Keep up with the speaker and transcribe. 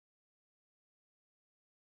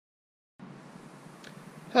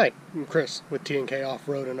Hi, I'm Chris with T&K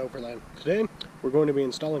Off-Road and Overland. Today, we're going to be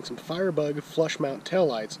installing some Firebug flush mount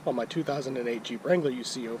taillights on my 2008 Jeep Wrangler you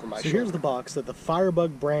see over my shoulder. So here's the box that the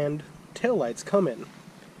Firebug brand taillights come in.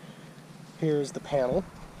 Here's the panel.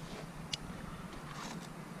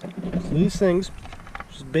 So these things,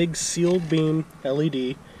 just big sealed beam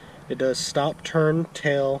LED. It does stop, turn,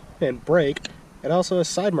 tail, and brake. It also has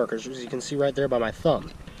side markers, as you can see right there by my thumb.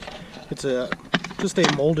 It's just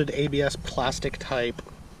a molded ABS plastic type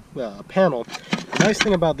panel. The nice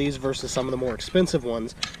thing about these versus some of the more expensive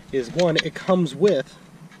ones is, one, it comes with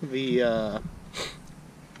the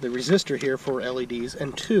resistor here for LEDs,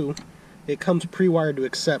 and two, it comes pre-wired to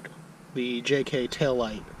accept the JK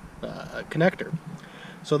taillight connector.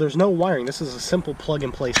 So there's no wiring. This is a simple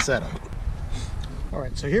plug-and-play setup.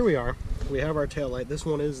 Alright, so here we are. We have our taillight. This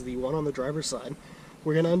one is the one on the driver's side.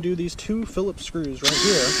 We're going to undo these two Phillips screws right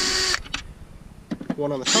here.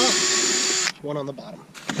 One on the top, one on the bottom.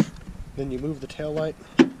 Then you move the taillight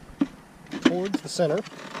towards the center,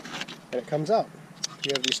 and it comes out.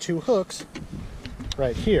 You have these two hooks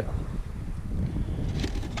right here.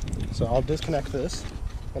 So I'll disconnect this,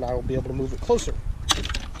 and I will be able to move it closer.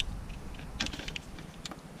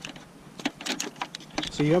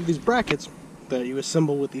 So you have these brackets that you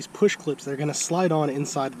assemble with these push clips that are going to slide on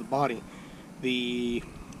inside of the body. The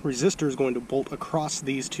resistor is going to bolt across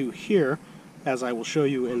these two here, as I will show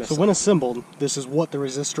you in a second. So when assembled, this is what the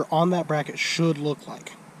resistor on that bracket should look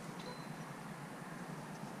like.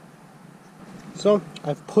 So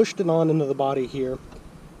I've pushed it on into the body here.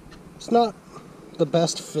 It's not the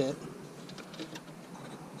best fit,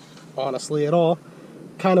 honestly, at all.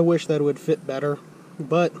 Kind of wish that it would fit better,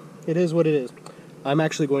 but it is what it is. I'm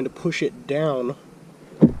actually going to push it down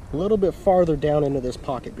a little bit farther down into this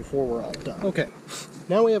pocket before we're all done. Okay,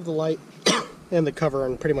 now we have the light and the cover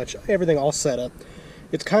and pretty much everything all set up.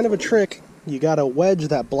 It's kind of a trick. You gotta wedge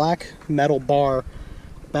that black metal bar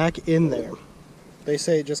back in there. They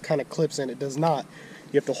say it just kind of clips in. It does not.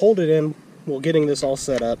 You have to hold it in while getting this all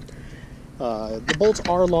set up. The bolts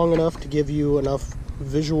are long enough to give you enough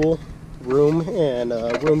visual room and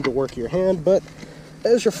room to work your hand, but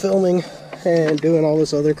as you're filming and doing all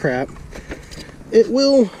this other crap, it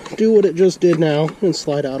will do what it just did now and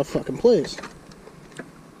slide out of fucking place.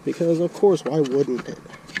 Because of course, why wouldn't it?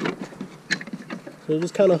 So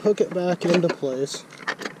just kind of hook it back into place.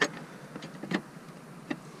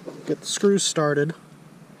 Get the screws started.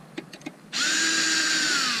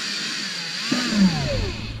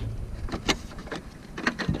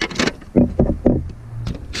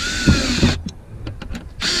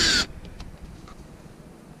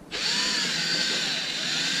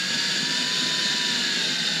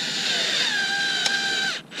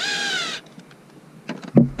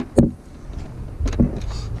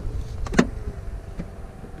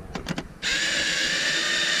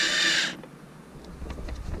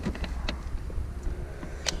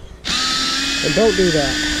 And don't do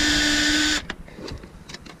that.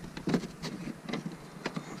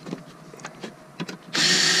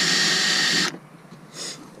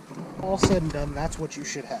 All said and done, that's what you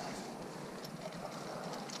should have.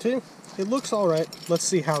 See, it looks alright. Let's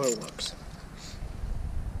see how it works.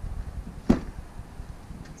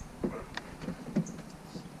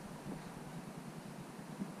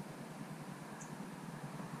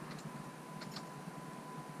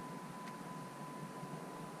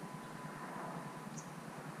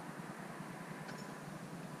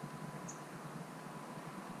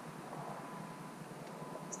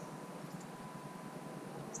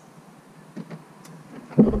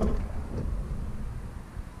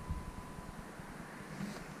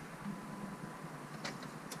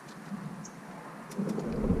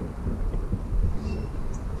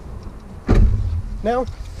 Now,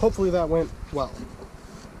 hopefully that went well.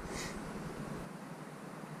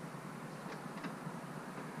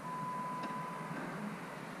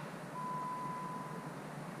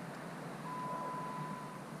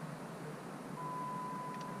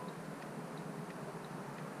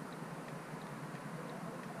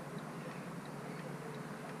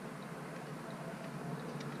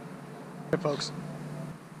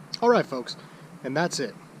 Alright folks, and that's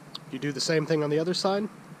it. You do the same thing on the other side,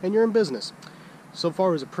 and you're in business. So far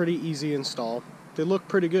it was a pretty easy install. They look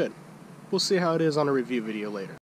pretty good. We'll see how it is on a review video later.